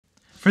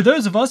For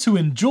those of us who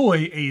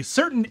enjoy a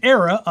certain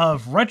era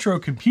of retro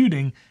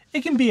computing,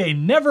 it can be a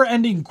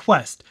never-ending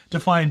quest to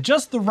find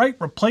just the right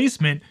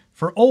replacement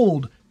for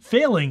old,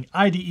 failing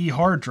IDE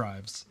hard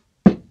drives.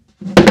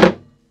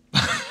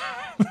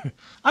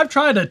 I've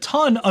tried a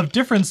ton of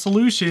different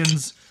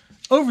solutions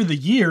over the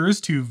years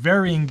to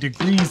varying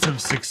degrees of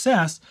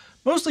success,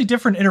 mostly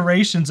different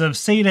iterations of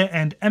SATA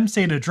and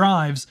mSATA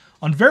drives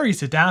on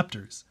various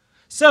adapters.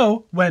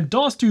 So when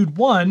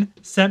DOSDude1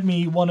 sent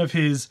me one of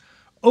his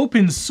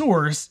open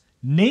source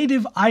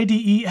native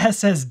IDE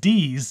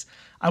SSDs,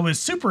 I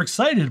was super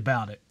excited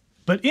about it.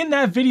 But in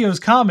that video's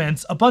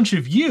comments, a bunch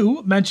of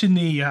you mentioned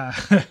the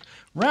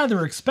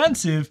rather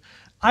expensive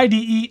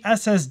IDE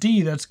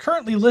SSD that's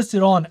currently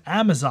listed on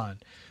Amazon,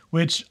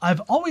 which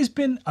I've always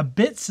been a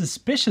bit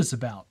suspicious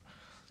about.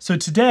 So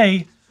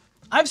today,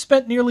 I've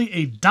spent nearly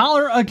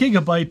 $1 a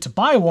gigabyte to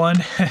buy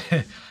one,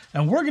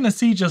 and we're gonna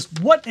see just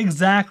what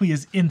exactly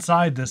is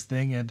inside this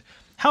thing and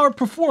how it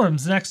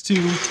performs next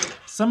to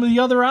some of the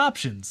other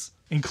options,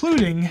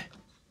 including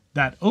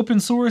that open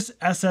source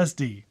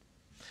SSD.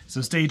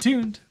 So stay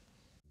tuned.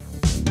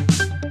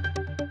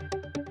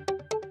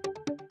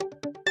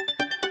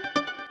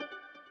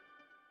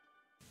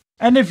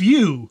 And if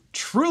you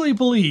truly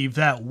believe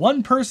that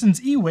one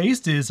person's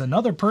e-waste is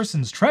another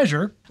person's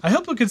treasure, I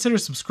hope you'll consider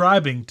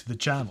subscribing to the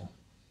channel.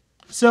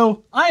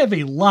 So I have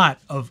a lot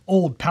of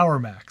old Power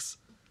Macs.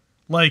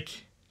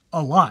 Like,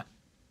 a lot.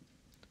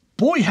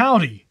 Boy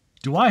howdy,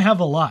 do I have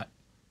a lot.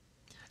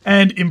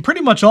 And in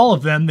pretty much all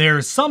of them,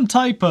 there's some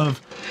type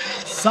of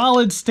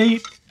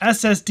solid-state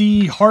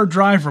SSD hard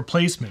drive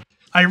replacement.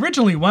 I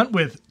originally went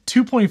with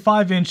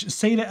 2.5-inch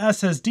SATA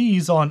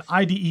SSDs on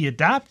IDE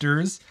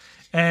adapters,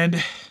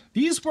 and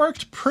these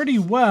worked pretty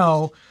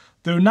well,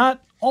 though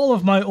not all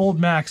of my old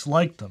Macs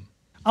liked them.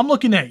 I'm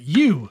looking at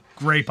you,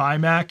 Grape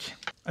iMac.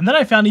 And then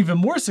I found even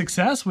more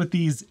success with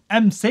these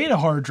mSATA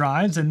hard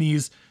drives and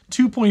these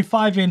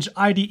 2.5-inch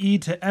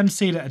IDE to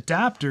mSATA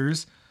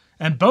adapters,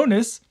 and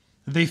bonus,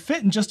 they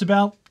fit in just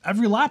about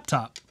every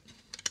laptop.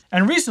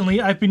 And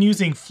recently I've been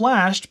using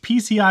flashed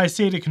PCI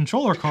SATA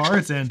controller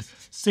cards and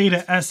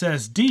SATA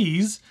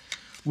SSDs,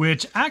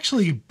 which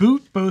actually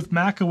boot both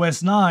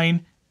macOS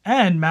 9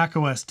 and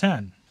macOS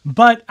 10.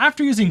 But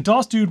after using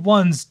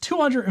DOSDude1's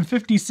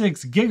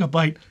 256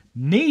 gigabyte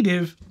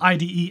native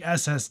IDE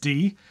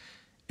SSD,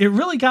 it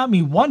really got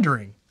me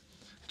wondering,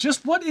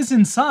 just what is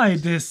inside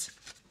this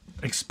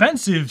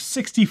expensive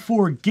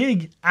 64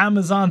 gig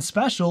Amazon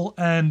special,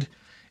 and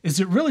is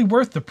it really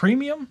worth the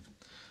premium?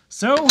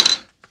 So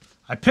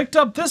I picked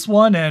up this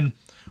one and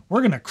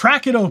we're gonna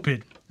crack it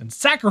open and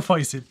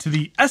sacrifice it to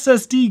the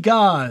SSD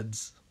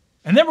gods.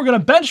 And then we're gonna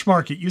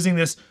benchmark it using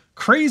this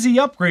crazy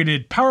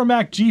upgraded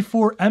PowerMac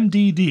G4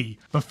 MDD.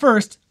 But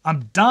first,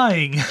 I'm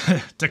dying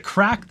to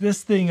crack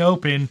this thing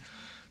open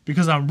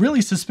because I'm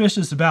really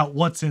suspicious about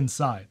what's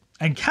inside.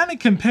 And can it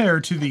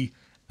compare to the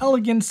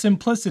elegant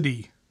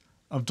simplicity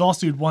of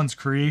DOSDude1's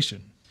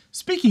creation?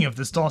 Speaking of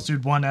this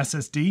DOSDude1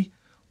 SSD,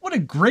 what a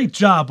great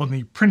job on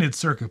the printed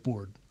circuit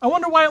board. I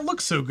wonder why it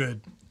looks so good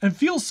and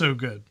feels so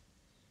good.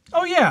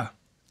 Oh yeah,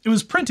 it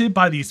was printed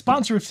by the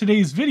sponsor of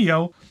today's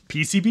video,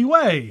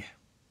 PCBWay.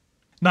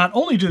 Not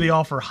only do they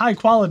offer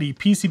high-quality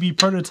PCB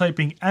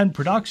prototyping and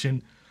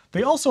production,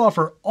 they also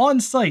offer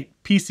on-site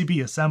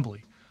PCB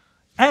assembly.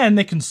 And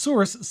they can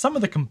source some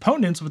of the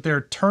components with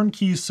their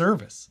turnkey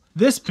service.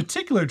 This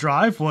particular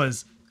drive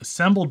was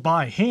assembled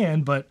by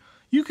hand, but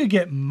you could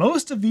get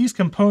most of these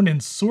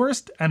components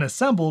sourced and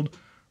assembled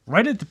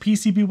right at the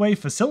PCBWay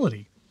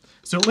facility.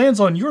 So it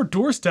lands on your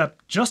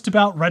doorstep just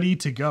about ready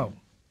to go.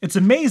 It's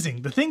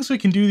amazing the things we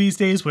can do these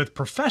days with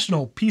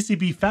professional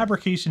PCB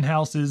fabrication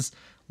houses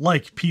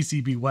like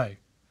PCBWay.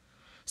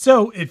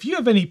 So if you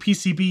have any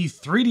PCB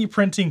 3D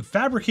printing,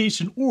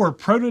 fabrication, or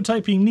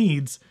prototyping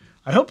needs,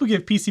 I hope you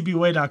give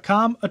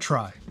PCBWay.com a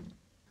try.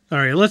 All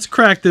right, let's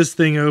crack this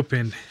thing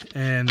open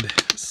and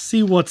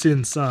see what's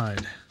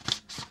inside.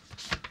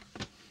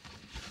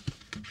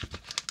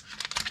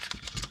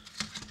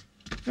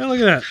 Yeah, look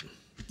at that.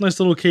 Nice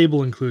little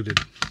cable included.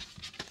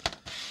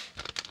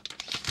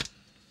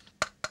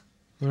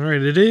 All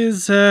right, it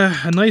is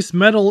a nice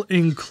metal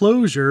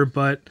enclosure,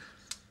 but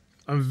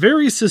I'm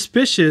very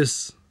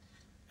suspicious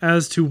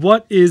as to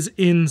what is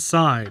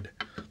inside,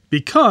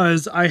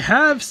 because I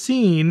have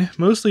seen,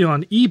 mostly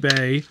on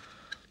eBay,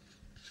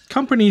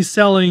 companies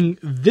selling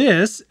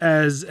this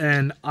as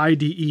an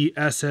IDE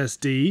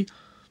SSD,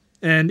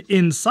 and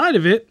inside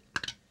of it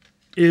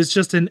is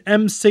just an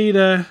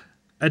mSATA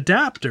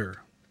adapter.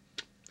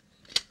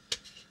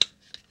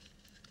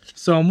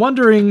 So I'm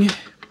wondering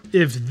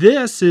if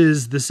this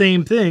is the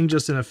same thing,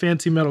 just in a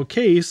fancy metal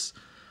case,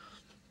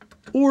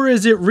 or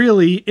is it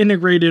really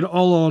integrated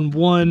all on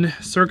one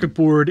circuit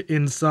board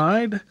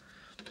inside,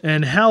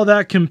 and how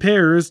that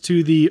compares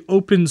to the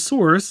open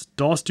source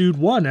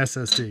DOSDude1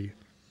 SSD.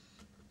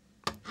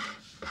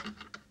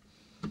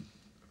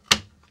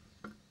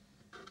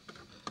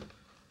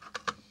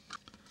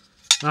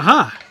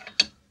 Aha!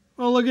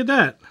 Oh, look at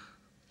that.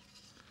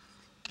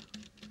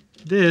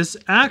 This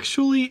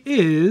actually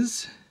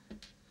is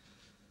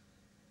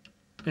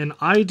an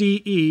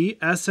IDE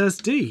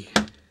SSD.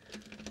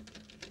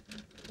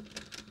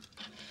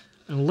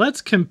 And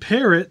let's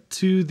compare it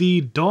to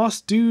the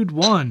DOS Dude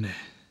 1.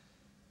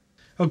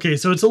 Okay,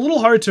 so it's a little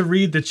hard to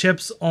read the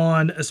chips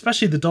on,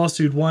 especially the DOS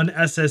Dude 1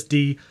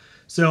 SSD.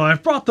 So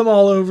I've brought them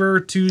all over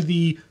to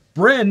the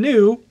brand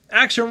new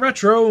Action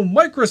Retro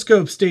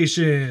microscope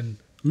station.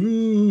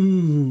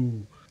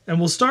 Ooh. And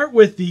we'll start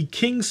with the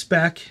King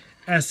Spec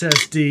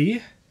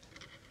SSD.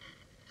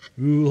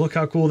 Ooh, look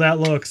how cool that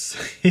looks.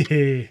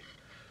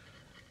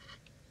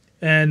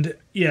 And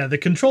yeah, the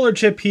controller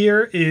chip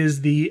here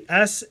is the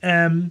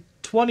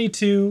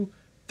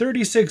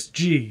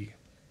SM2236G.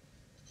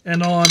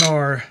 And on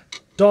our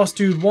DOS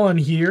Dude 1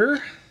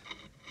 here,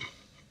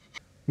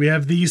 we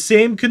have the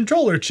same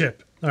controller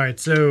chip. All right,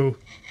 so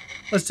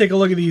let's take a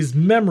look at these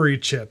memory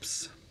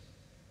chips.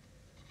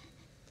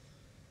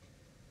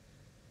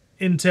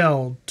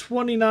 Intel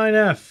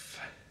 29F.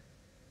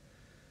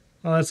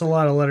 Oh, that's a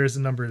lot of letters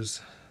and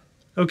numbers.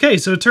 Okay,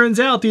 so it turns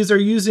out these are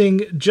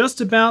using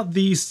just about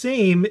the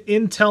same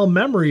Intel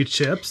memory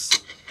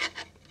chips.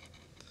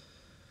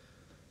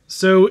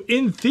 So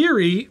in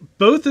theory,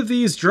 both of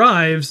these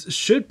drives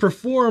should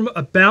perform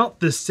about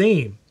the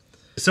same.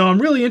 So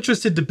I'm really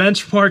interested to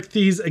benchmark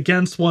these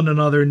against one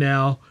another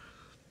now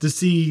to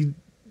see,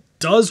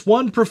 does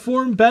one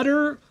perform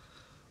better?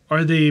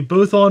 Are they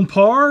both on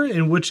par?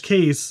 In which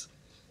case,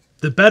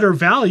 the better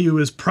value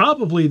is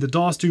probably the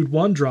DOS Dude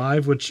 1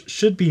 drive, which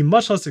should be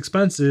much less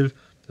expensive,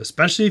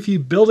 especially if you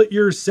build it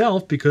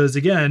yourself because,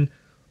 again,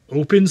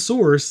 open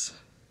source.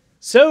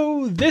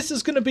 So this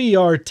is going to be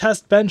our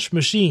test bench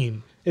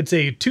machine. It's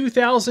a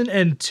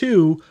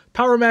 2002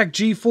 PowerMac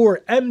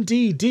G4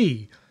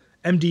 MDD.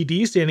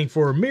 MDD standing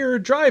for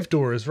mirrored drive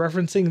doors,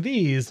 referencing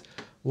these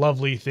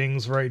lovely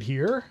things right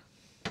here.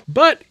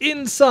 But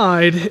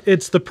inside,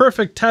 it's the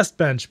perfect test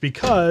bench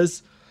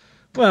because,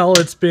 well,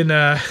 it's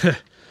been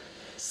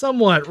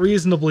somewhat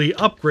reasonably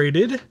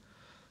upgraded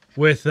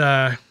with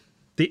the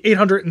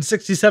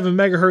 867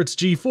 megahertz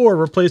G4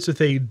 replaced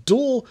with a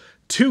dual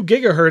 2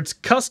 gigahertz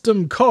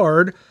custom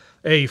card,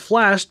 a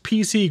flashed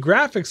PC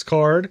graphics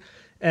card,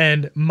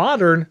 and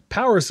modern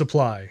power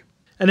supply.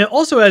 And it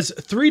also has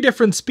 3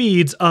 different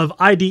speeds of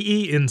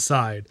IDE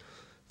inside: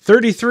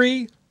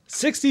 33,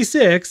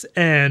 66,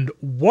 and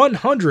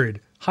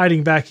 100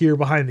 hiding back here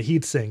behind the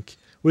heatsink,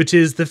 which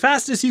is the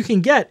fastest you can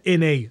get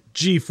in a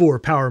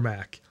G4 Power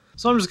Mac.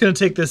 So I'm just going to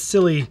take this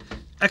silly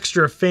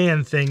extra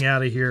fan thing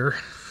out of here.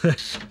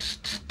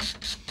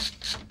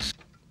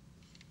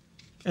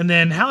 And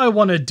then how I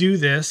want to do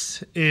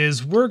this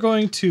is we're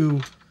going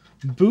to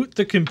boot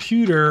the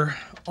computer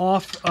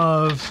off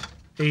of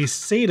a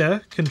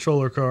SATA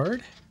controller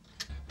card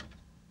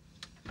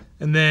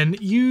and then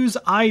use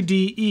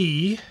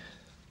IDE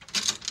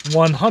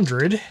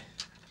 100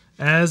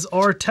 as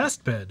our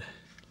test bed.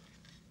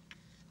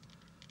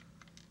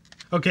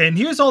 Okay, and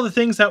here's all the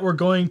things that we're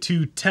going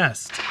to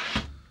test.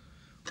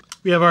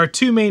 We have our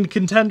 2 main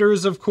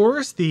contenders, of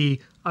course,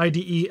 the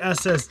IDE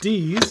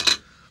SSDs.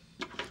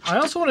 I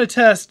also want to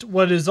test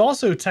what is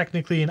also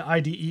technically an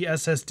IDE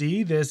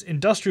SSD, this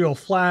industrial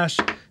flash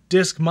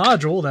disk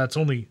module that's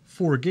only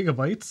 4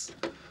 gigabytes.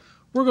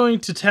 We're going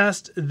to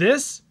test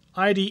this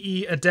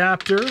IDE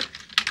adapter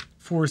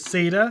for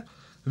SATA,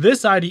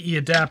 this IDE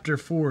adapter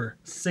for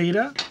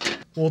SATA.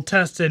 We'll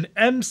test an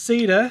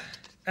mSATA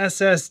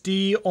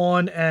SSD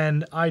on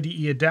an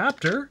IDE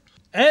adapter.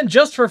 And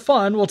just for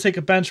fun, we'll take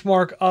a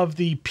benchmark of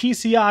the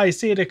PCI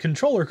SATA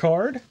controller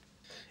card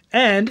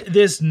and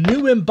this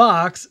new in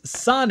box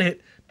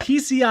Sonnet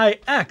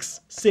PCI-X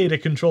SATA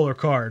controller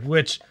card,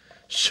 which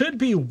should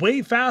be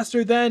way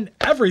faster than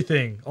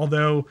everything,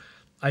 although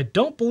I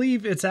don't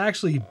believe it's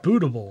actually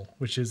bootable,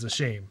 which is a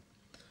shame.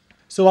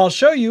 So I'll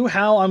show you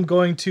how I'm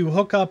going to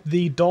hook up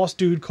the DOS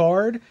Dude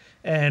card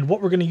and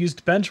what we're going to use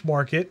to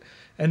benchmark it,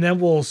 and then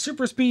we'll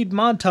super speed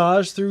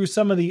montage through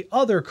some of the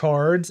other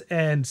cards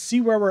and see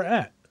where we're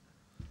at.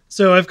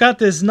 So I've got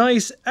this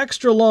nice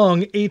extra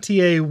long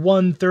ATA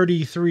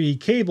 133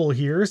 cable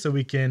here so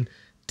we can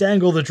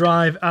dangle the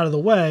drive out of the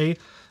way.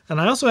 And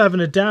I also have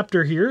an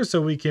adapter here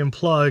so we can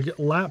plug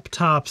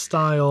laptop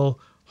style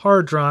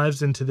hard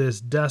drives into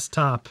this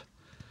desktop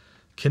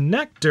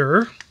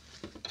connector,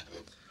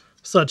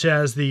 such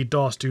as the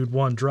DOS Dude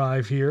 1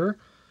 drive here.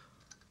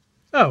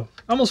 Oh,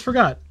 almost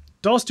forgot.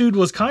 DOS Dude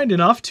was kind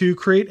enough to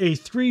create a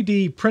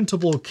 3D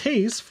printable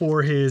case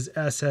for his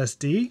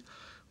SSD,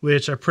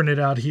 which I printed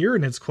out here,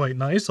 and it's quite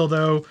nice,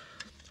 although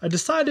I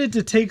decided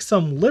to take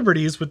some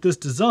liberties with this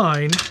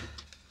design,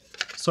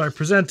 so I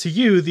present to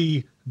you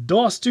the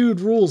DOS Dude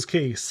Rules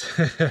case,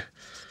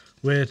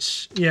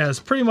 which, yeah, is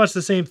pretty much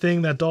the same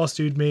thing that DOS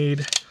Dude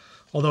made,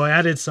 although I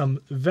added some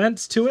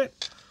vents to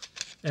it,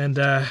 and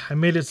I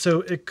made it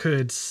so it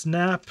could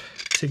snap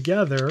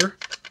together.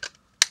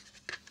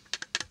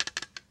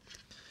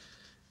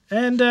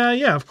 And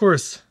yeah, of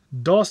course,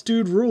 DOS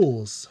Dude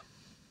rules.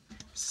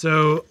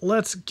 So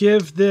let's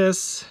give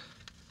this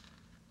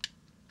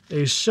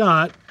a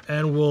shot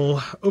and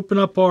we'll open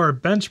up our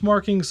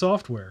benchmarking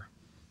software.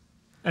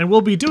 And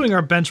we'll be doing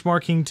our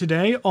benchmarking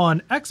today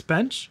on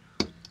Xbench,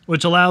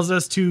 which allows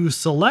us to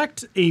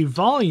select a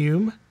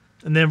volume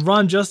and then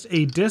run just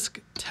a disk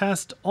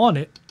test on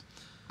it.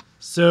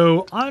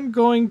 So I'm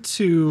going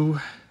to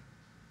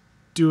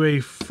do a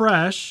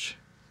fresh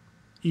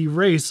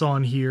erase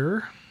on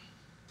here,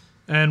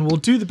 and we'll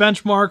do the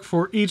benchmark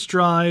for each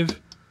drive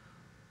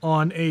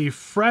on a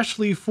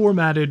freshly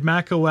formatted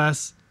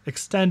macOS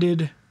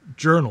extended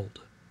journaled.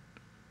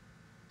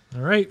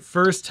 All right,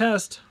 first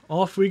test,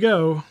 off we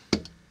go.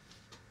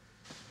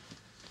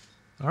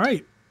 All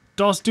right,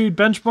 DOS Dude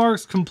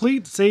benchmarks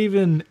complete,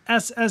 saving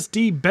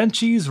SSD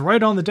benchies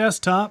right on the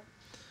desktop.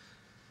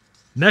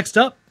 Next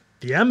up,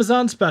 the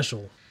Amazon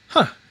Special.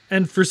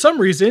 And for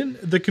some reason,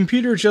 the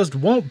computer just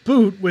won't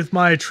boot with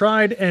my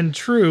tried and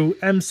true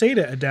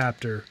mSATA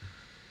adapter.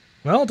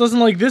 Well, it doesn't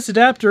like this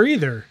adapter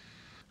either.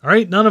 All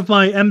right, none of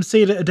my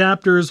mSATA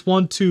adapters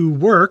want to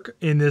work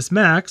in this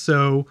Mac,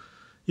 so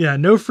yeah,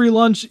 no free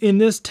lunch in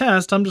this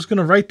test. I'm just going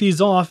to write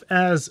these off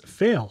as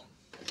fail.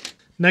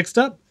 Next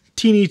up,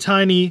 teeny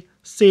tiny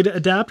SATA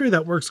adapter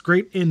that works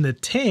great in the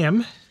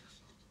TAM.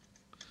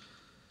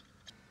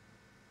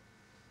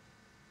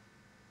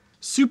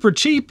 Super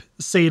cheap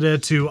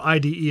SATA to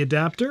IDE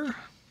adapter.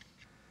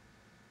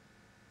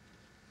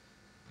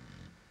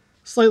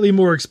 Slightly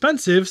more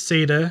expensive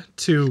SATA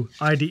to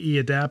IDE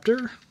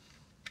adapter.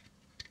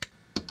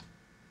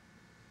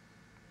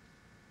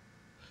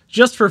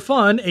 Just for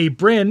fun, a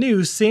brand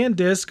new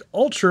SanDisk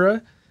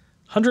Ultra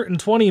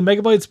 120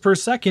 megabytes per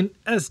second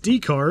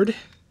SD card.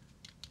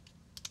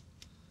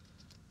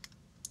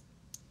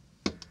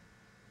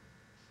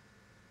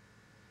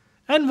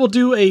 And we'll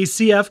do a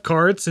CF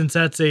card since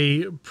that's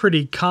a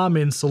pretty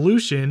common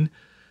solution,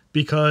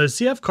 because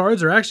CF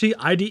cards are actually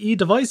IDE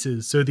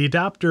devices, so the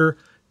adapter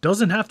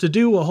doesn't have to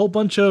do a whole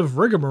bunch of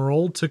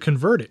rigmarole to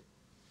convert it.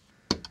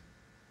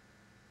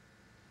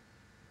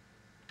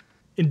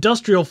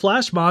 Industrial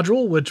flash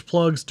module, which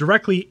plugs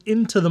directly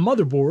into the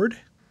motherboard.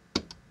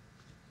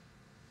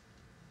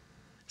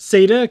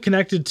 SATA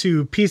connected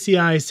to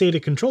PCI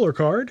SATA controller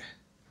card.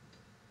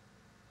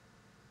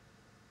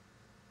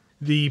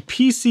 The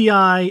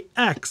PCI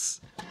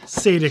X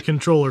SATA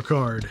controller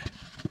card,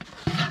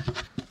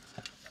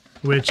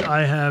 which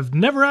I have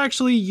never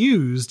actually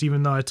used,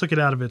 even though I took it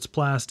out of its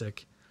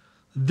plastic.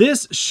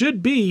 This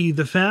should be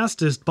the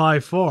fastest by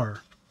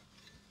far,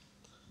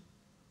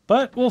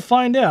 but we'll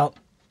find out.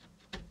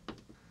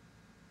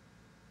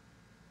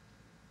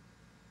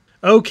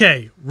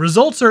 Okay,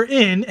 results are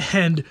in,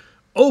 and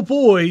oh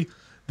boy,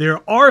 there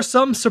are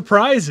some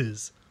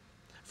surprises.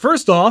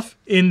 First off,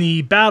 in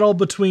the battle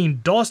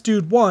between DOS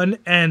Dude 1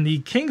 and the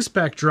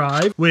KingSpec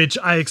drive, which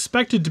I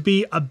expected to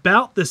be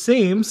about the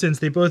same since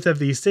they both have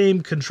the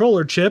same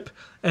controller chip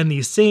and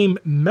the same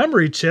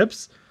memory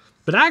chips,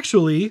 but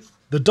actually,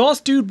 the DOS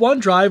Dude 1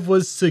 drive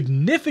was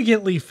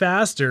significantly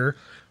faster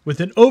with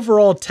an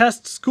overall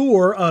test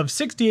score of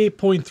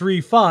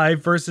 68.35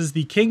 versus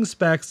the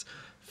KingSpec's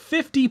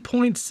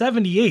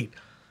 50.78.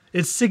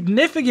 It's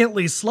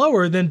significantly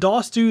slower than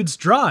DOS Dude's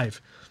drive.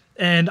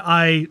 And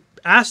I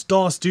asked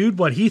DOS Dude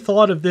what he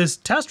thought of this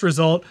test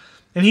result,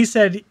 and he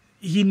said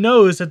he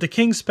knows that the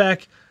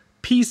KingSpec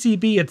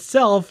PCB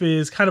itself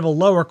is kind of a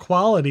lower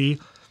quality,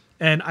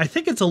 and I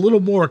think it's a little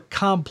more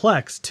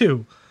complex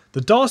too. The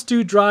DOS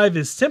Dude drive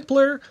is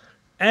simpler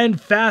and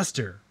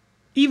faster.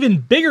 Even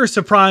bigger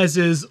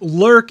surprises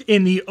lurk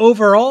in the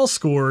overall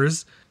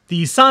scores.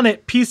 The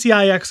Sonnet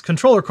PCI-X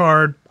controller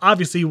card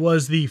obviously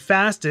was the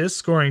fastest,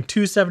 scoring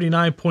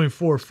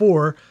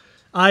 279.44.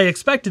 I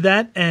expected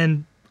that,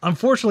 and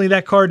unfortunately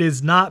that card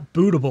is not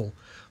bootable,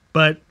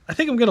 but I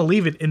think I'm going to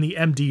leave it in the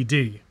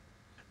MDD.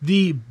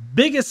 The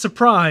biggest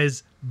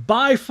surprise,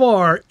 by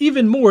far,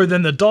 even more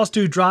than the DOS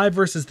Dude drive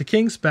versus the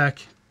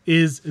KingSpec,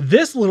 is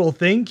this little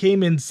thing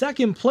came in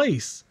second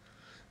place.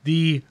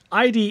 The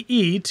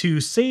IDE to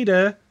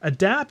SATA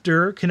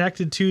adapter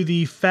connected to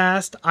the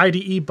fast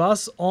IDE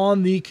bus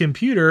on the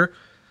computer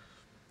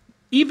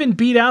even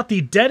beat out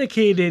the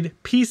dedicated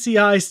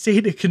PCI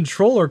SATA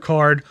controller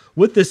card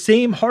with the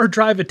same hard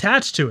drive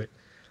attached to it.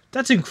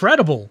 That's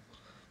incredible.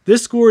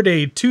 This scored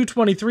a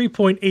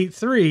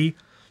 223.83.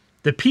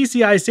 The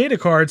PCI SATA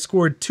card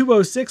scored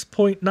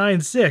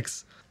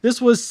 206.96. This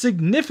was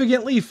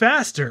significantly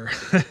faster.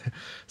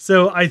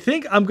 So I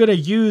think I'm going to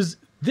use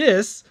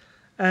this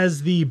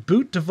as the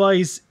boot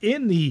device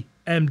in the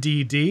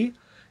MDD.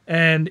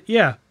 And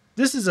yeah,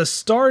 this is a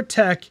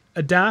StarTech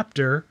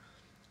adapter.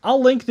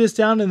 I'll link this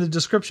down in the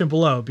description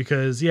below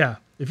because yeah,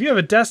 if you have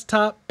a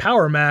desktop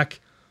Power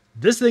Mac,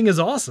 this thing is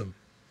awesome.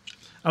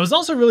 I was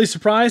also really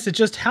surprised at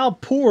just how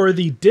poor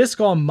the disk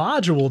on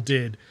module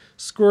did,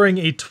 scoring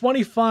a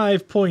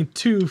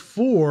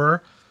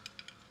 25.24,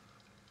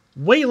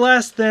 way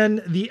less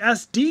than the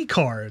SD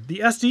card. The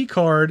SD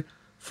card,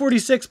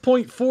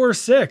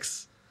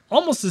 46.46.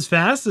 Almost as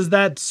fast as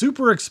that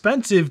super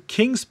expensive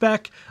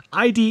KingSpec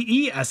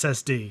IDE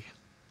SSD.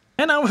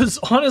 And I was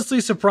honestly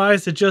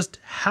surprised at just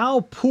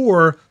how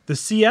poor the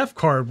CF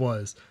card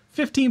was,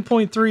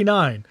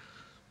 15.39.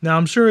 Now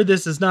I'm sure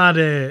this is not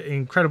an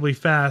incredibly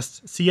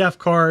fast CF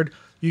card.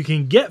 You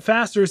can get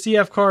faster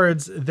CF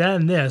cards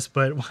than this,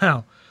 but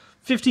wow,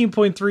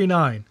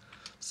 15.39.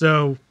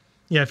 So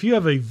yeah, if you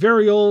have a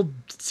very old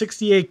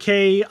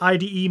 68K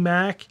IDE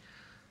Mac,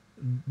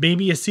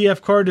 maybe a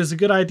CF card is a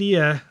good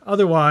idea.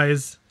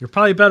 Otherwise, you're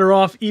probably better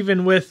off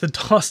even with the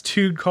DOS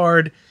Dude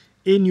card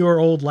in your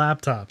old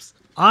laptops.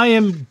 I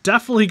am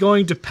definitely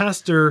going to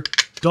pester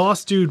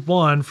DOS Dude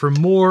 1 for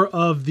more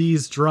of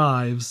these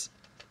drives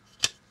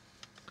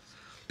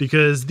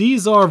because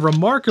these are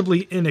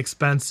remarkably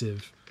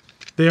inexpensive.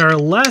 They are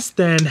less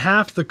than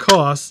half the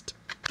cost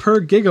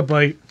per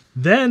gigabyte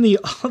than the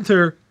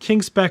other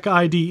KingSpec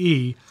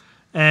IDE,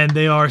 and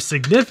they are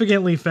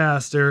significantly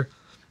faster,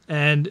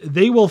 and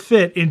they will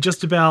fit in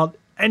just about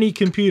any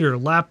computer,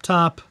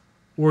 laptop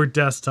or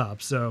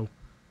desktop. So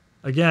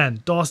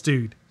again, DOS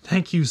Dude,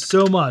 thank you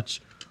so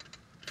much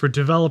for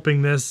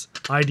developing this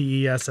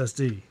IDE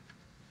SSD.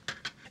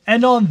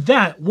 And on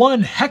that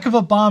one heck of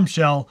a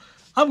bombshell,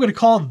 I'm going to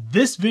call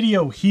this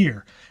video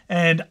here.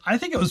 And I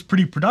think it was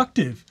pretty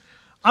productive.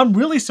 I'm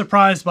really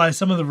surprised by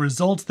some of the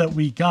results that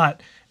we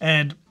got.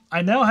 And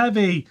I now have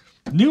a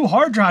new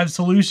hard drive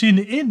solution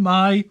in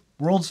my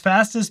world's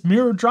fastest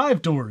mirror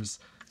drive doors.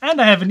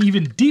 And I have an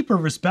even deeper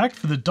respect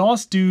for the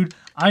DOS Dude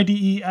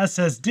IDE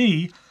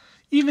SSD,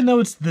 even though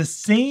it's the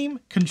same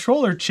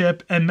controller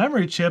chip and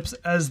memory chips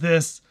as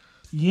this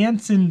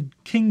Janssen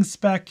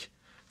KingSpec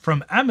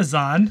from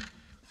Amazon.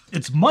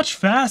 It's much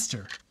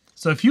faster.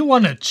 So if you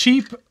want a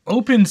cheap,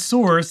 open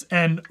source,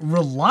 and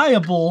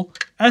reliable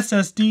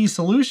SSD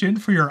solution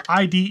for your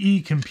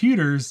IDE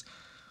computers,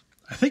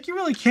 I think you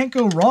really can't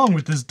go wrong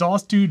with this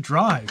DOS Dude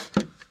drive.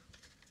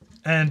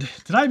 And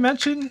did I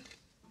mention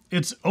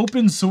it's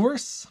open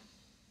source?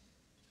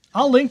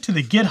 I'll link to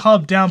the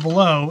GitHub down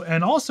below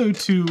and also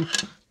to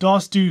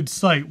DOS Dude's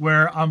site,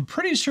 where I'm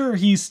pretty sure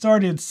he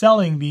started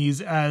selling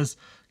these as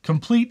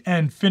complete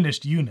and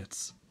finished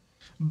units.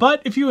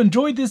 But if you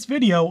enjoyed this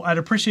video, I'd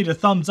appreciate a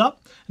thumbs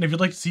up, and if you'd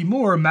like to see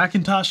more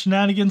Macintosh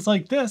shenanigans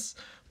like this,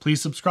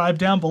 please subscribe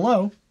down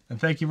below, and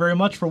thank you very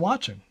much for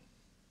watching.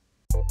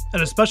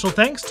 And a special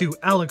thanks to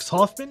Alex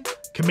Hoffman,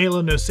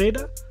 Camilo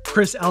Noceda,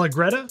 Chris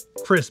Allegretta,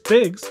 Chris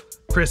Biggs,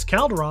 Chris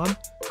Calderon,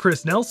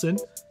 Chris Nelson,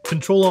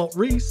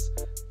 Control-Alt-Reese,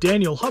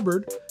 Daniel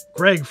Hubbard,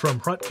 Greg from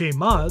Hrutk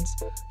Mods,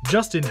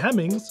 Justin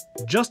Hemmings,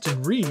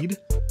 Justin Reed,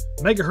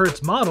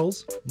 Megahertz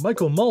Models,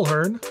 Michael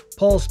Mulhern,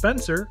 Paul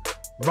Spencer,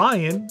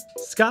 Ryan,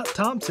 Scott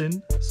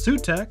Thompson,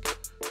 Sutek,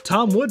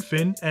 Tom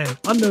Woodfin, and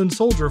Unknown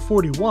Soldier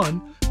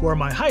 41, who are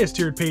my highest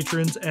tiered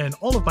patrons and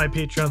all of my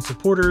Patreon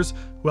supporters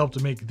who help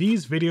to make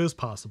these videos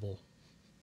possible.